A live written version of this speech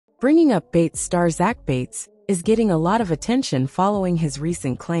Bringing Up Bates star Zach Bates is getting a lot of attention following his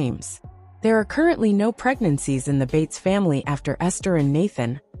recent claims. There are currently no pregnancies in the Bates family after Esther and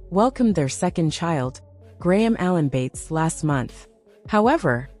Nathan welcomed their second child, Graham Allen Bates, last month.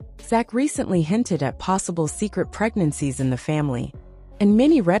 However, Zach recently hinted at possible secret pregnancies in the family, and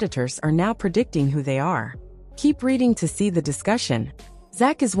many Redditors are now predicting who they are. Keep reading to see the discussion.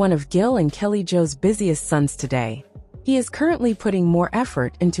 Zach is one of Gil and Kelly Jo's busiest sons today. He is currently putting more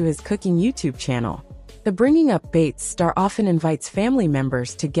effort into his cooking YouTube channel. The Bringing Up Bates star often invites family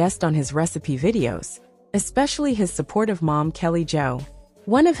members to guest on his recipe videos, especially his supportive mom Kelly Jo.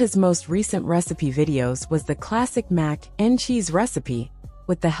 One of his most recent recipe videos was the classic mac and cheese recipe,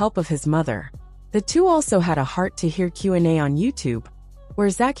 with the help of his mother. The two also had a Heart to Hear Q&A on YouTube, where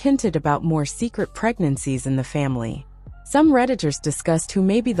Zach hinted about more secret pregnancies in the family. Some Redditors discussed who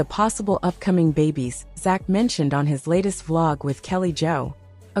may be the possible upcoming babies Zach mentioned on his latest vlog with Kelly Jo.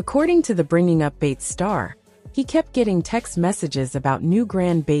 According to the Bringing Up Bates star, he kept getting text messages about new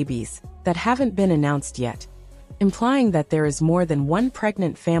grandbabies that haven't been announced yet, implying that there is more than one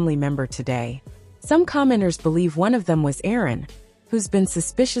pregnant family member today. Some commenters believe one of them was Aaron, who's been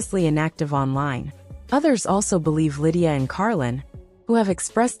suspiciously inactive online. Others also believe Lydia and Carlin, who have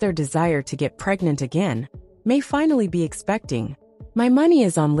expressed their desire to get pregnant again, may finally be expecting. My money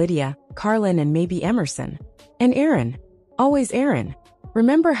is on Lydia, Carlin, and maybe Emerson. And Aaron. Always Aaron.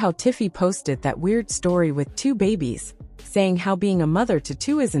 Remember how Tiffy posted that weird story with 2 babies, saying how being a mother to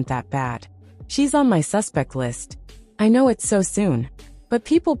 2 isn't that bad? She's on my suspect list. I know it's so soon, but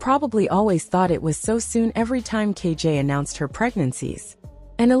people probably always thought it was so soon every time KJ announced her pregnancies.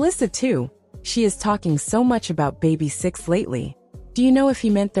 And Alyssa too. She is talking so much about baby 6 lately. Do you know if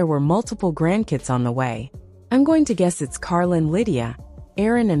he meant there were multiple grandkids on the way? I'm going to guess it's Carlin, Lydia,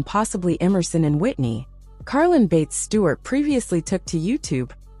 Aaron, and possibly Emerson and Whitney. Carlin Bates Stewart previously took to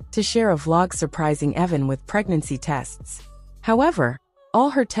YouTube to share a vlog surprising Evan with pregnancy tests. However, all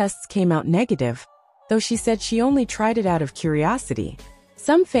her tests came out negative, though she said she only tried it out of curiosity.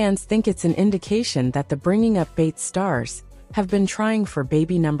 Some fans think it's an indication that the Bringing Up Bates stars have been trying for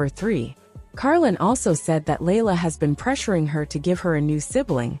baby number 3. Carlin also said that Layla has been pressuring her to give her a new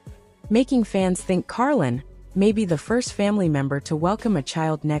sibling, making fans think Carlin may be the first family member to welcome a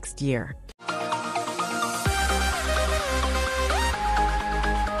child next year.